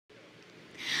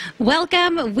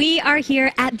Welcome. We are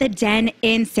here at the Den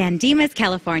in San Dimas,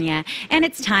 California, and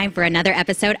it's time for another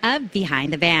episode of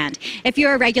Behind the Band. If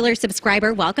you're a regular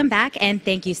subscriber, welcome back, and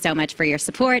thank you so much for your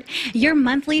support. Your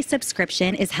monthly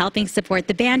subscription is helping support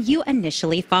the band you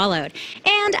initially followed.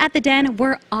 And at the Den,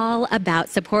 we're all about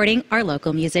supporting our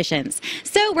local musicians.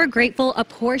 So we're grateful a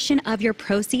portion of your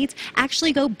proceeds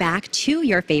actually go back to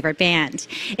your favorite band.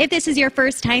 If this is your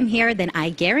first time here, then I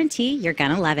guarantee you're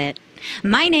gonna love it.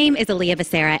 My name is Aaliyah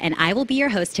Becerra, and I will be your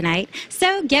host tonight,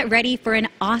 so get ready for an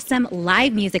awesome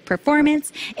live music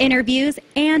performance, interviews,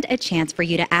 and a chance for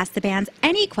you to ask the bands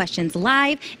any questions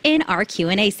live in our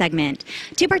Q&A segment.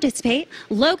 To participate,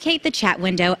 locate the chat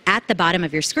window at the bottom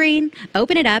of your screen,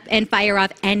 open it up, and fire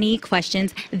off any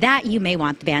questions that you may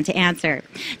want the band to answer.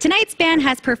 Tonight's band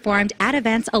has performed at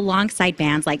events alongside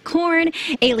bands like Korn,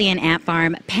 Alien Ant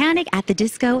Farm, Panic at the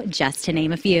Disco, just to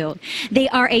name a few. They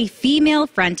are a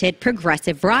female-fronted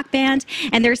progressive rock band,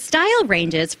 and their style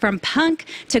ranges from punk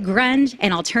to grunge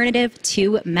and alternative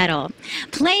to metal.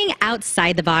 Playing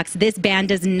outside the box, this band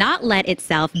does not let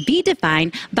itself be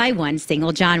defined by one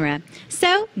single genre.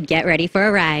 So get ready for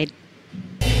a ride.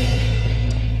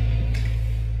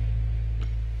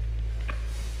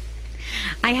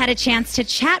 I had a chance to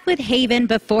chat with HAIVYN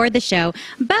before the show,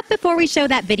 but before we show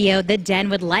that video, the Den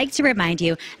would like to remind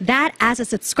you that as a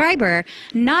subscriber,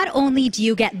 not only do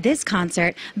you get this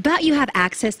concert, but you have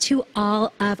access to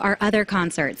all of our other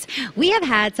concerts. We have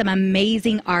had some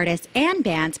amazing artists and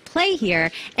bands play here,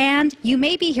 and you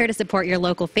may be here to support your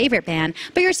local favorite band,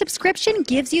 but your subscription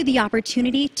gives you the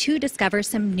opportunity to discover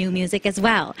some new music as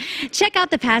well. Check out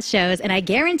the past shows, and I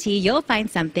guarantee you'll find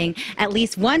something, at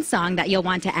least one song that you'll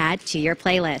want to add to your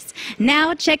playlist.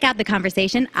 Now check out the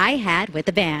conversation I had with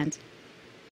the band.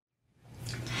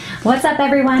 What's up,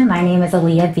 everyone? My name is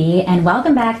Aaliyah B, and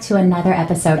welcome back to another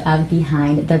episode of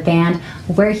Behind the Band.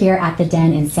 We're here at the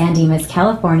Den in San Dimas,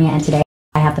 California, and today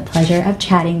I have the pleasure of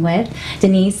chatting with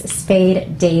Denise,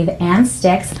 Spade, Dave, and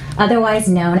Styx, otherwise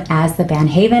known as the band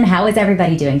HAIVYN. How is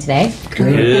everybody doing today?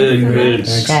 Good.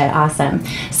 Good, awesome.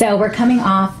 So we're coming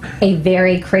off a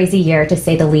very crazy year, to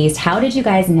say the least. How did you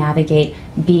guys navigate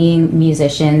being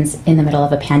musicians in the middle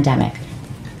of a pandemic?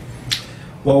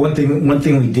 Well, one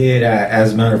thing we did,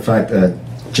 as a matter of fact,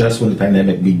 just when the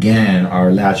pandemic began, our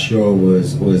last show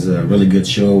was a really good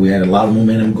show. We had a lot of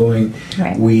momentum going.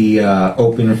 Right. We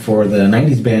opened for the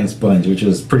 90s band Sponge, which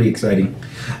was pretty exciting.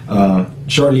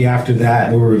 Shortly after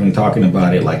that, we were even talking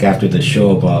about it, like after the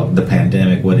show, about the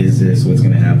pandemic. What is this? What's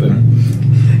going to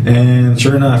happen? And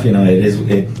sure enough, you know,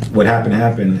 what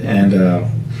happened.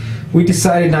 And we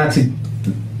decided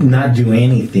not do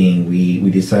anything. We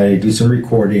decided to do some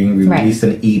recording. We released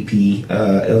an EP.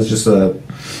 It was just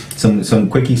some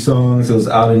quickie songs. It was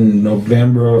out in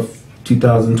November of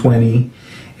 2020,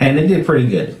 and it did pretty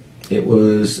good. It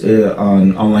was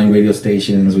on online radio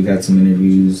stations. We got some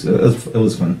interviews. It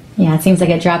was fun. Yeah, it seems like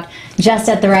it dropped just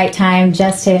at the right time,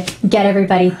 just to get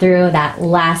everybody through that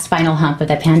last final hump of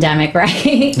the pandemic,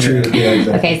 right? True. Yeah,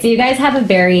 exactly. Okay, so you guys have a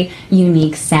very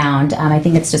unique sound. I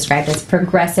think it's described as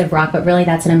progressive rock, but really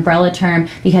that's an umbrella term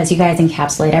because you guys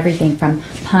encapsulate everything from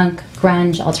punk,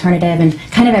 grunge, alternative, and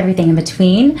kind of everything in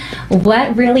between.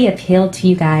 What really appealed to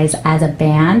you guys as a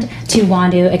band to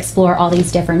want to explore all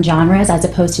these different genres as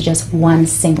opposed to just one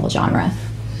single genre?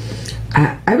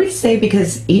 I would say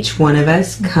because each one of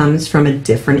us comes from a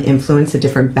different influence, a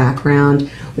different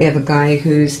background. We have a guy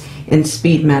who's in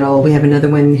speed metal. We have another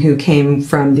one who came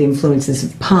from the influences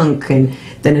of punk, and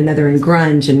then another in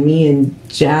grunge, and me in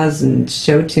jazz and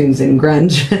show tunes and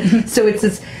grunge. So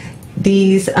it's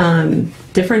these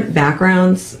different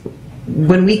backgrounds.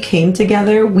 When we came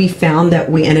together, we found that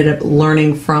we ended up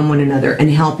learning from one another and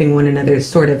helping one another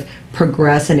sort of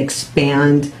progress and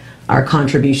expand our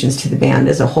contributions to the band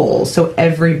as a whole. So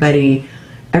everybody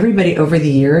over the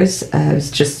years has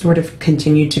just sort of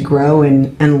continued to grow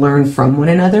and learn from one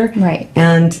another. Right.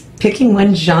 And picking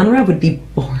one genre would be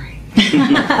boring.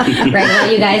 Right,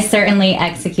 well, you guys certainly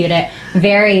execute it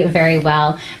very, very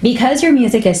well. Because your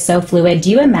music is so fluid,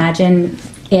 do you imagine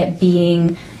it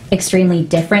being extremely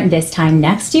different this time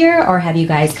next year, or have you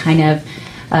guys kind of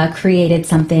created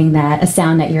something, a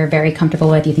sound that you're very comfortable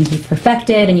with, you think you've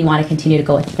perfected, and you want to continue to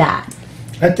go with that?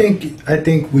 I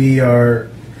think we are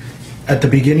at the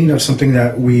beginning of something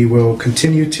that we will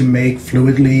continue to make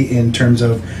fluidly in terms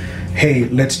of, hey,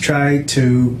 let's try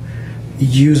to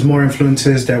use more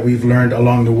influences that we've learned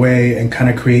along the way and kind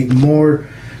of create more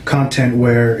content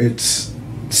where it's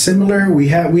similar. We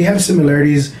have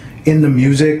similarities in the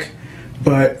music,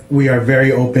 but we are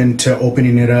very open to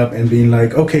opening it up and being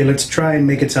like, okay, let's try and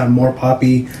make it sound more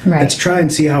poppy. Right. Let's try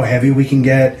and see how heavy we can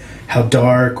get, how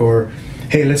dark, or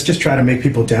hey, let's just try to make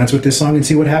people dance with this song and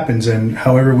see what happens. And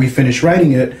however we finish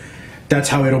writing it, that's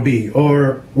how it'll be.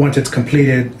 Or once it's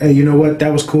completed, hey, you know what,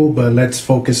 that was cool, but let's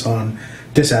focus on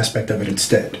this aspect of it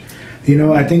instead. You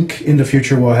know, I think in the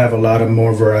future we'll have a lot of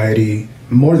more variety,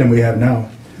 more than we have now.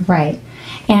 Right.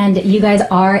 And you guys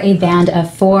are a band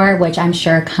of 4, which I'm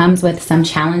sure comes with some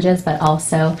challenges, but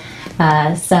also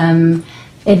some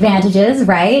advantages,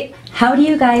 right? How do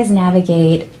you guys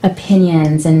navigate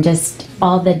opinions and just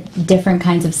all the different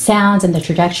kinds of sounds and the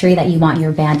trajectory that you want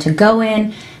your band to go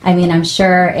in? I mean, I'm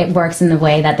sure it works in the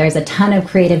way that there's a ton of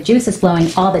creative juices flowing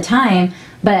all the time,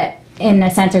 but in a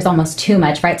sense there's almost too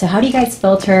much, right? So how do you guys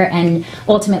filter and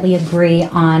ultimately agree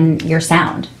on your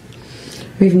sound?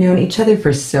 We've known each other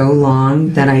for so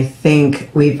long that I think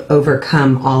we've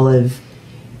overcome all of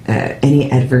any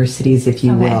adversities, if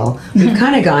you will. We've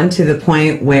kind of gotten to the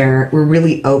point where we're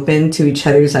really open to each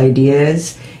other's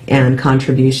ideas and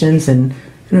contributions. And I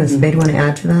don't know, does anybody want to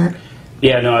add to that?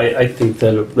 Yeah, no, I think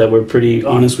that we're pretty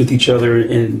honest with each other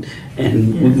and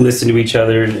we listen to each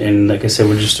other. And like I said,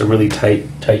 we're just a really tight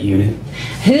unit.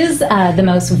 Who's the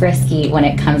most risky when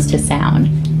it comes to sound,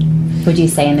 would you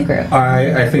say, in the group?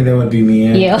 I think that would be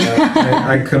me. You?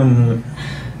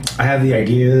 I have the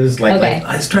ideas, like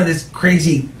let's try this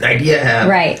crazy idea I have.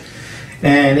 Right.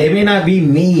 And it may not be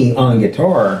me on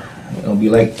guitar. It'll be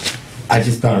like, I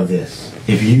just thought of this.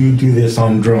 If you do this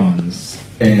on drums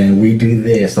and we do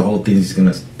this, the whole thing's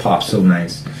gonna pop so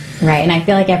nice. Right, and I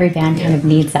feel like every band kind of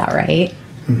needs that, right?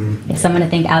 If someone to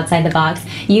think outside the box.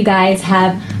 You guys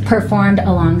have performed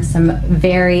along some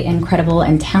very incredible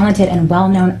and talented and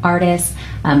well-known artists,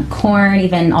 Korn,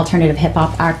 even alternative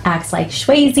hip-hop acts like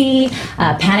Swayze,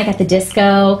 Panic at the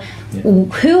Disco.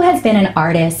 Who has been an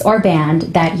artist or band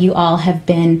that you all have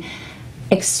been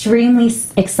extremely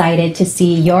excited to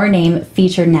see your name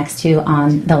featured next to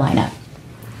on the lineup?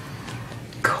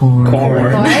 Korn.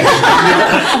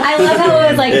 I love how it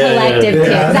was like collective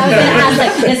too. 'Cause I was going to ask,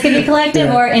 like, this could be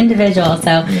collective or individual.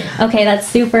 So, okay, that's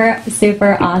super,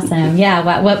 super awesome. Yeah.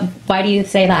 Why do you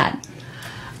say that?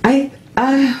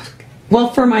 Well,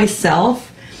 for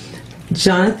myself,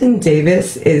 Jonathan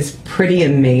Davis is pretty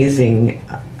amazing.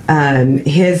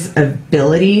 His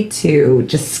ability to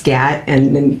just scat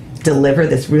and deliver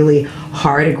this really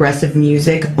hard, aggressive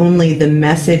music. Only the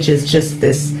message is just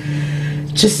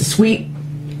sweet.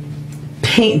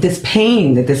 This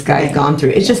pain that this guy's gone through,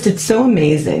 it's so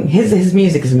amazing. His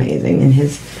music is amazing, and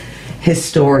his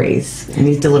stories, and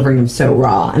he's delivering them so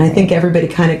raw, and I think everybody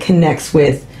kind of connects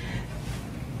with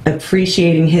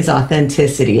appreciating his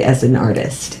authenticity as an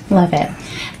artist. Love it.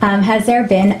 Has there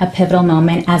been a pivotal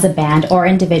moment as a band or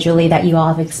individually that you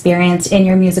all have experienced in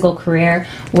your musical career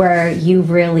where you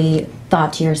really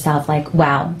thought to yourself, like,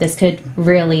 wow, this could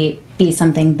really be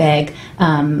something big?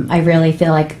 I really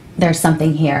feel like there's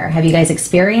something here. Have you guys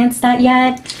experienced that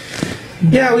yet?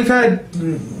 Yeah, we've had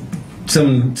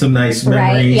some nice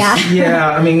memories. Right,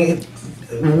 Yeah, I mean,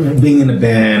 being in a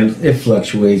band, it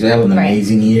fluctuates. I have an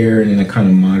amazing year and then a kind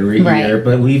of moderate year,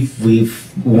 but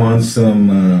we've won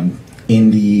some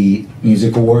indie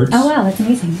music awards. Oh wow, that's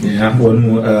amazing. Yeah,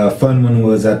 one fun one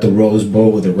was at the Rose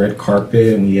Bowl with a red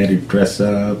carpet, and we had to dress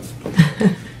up.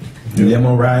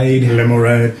 Limo ride.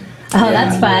 Oh,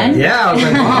 that's fun. Yeah, I was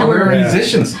like, oh, we're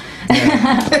musicians.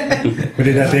 We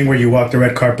did that thing where you walk the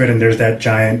red carpet and there's that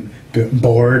giant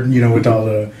board, with all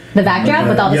the backdrop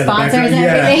with all the sponsors and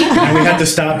everything. And we had to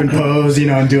stop and pose,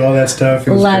 and do all that stuff.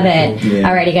 Love it. Cool. Yeah.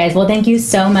 Alrighty, guys. Well, thank you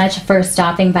so much for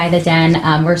stopping by the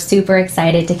Den. We're super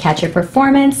excited to catch your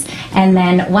performance. And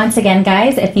then once again,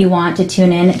 guys, if you want to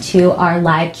tune in to our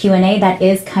live Q&A, that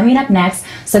is coming up next.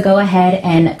 So go ahead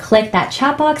and click that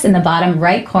chat box in the bottom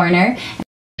right corner.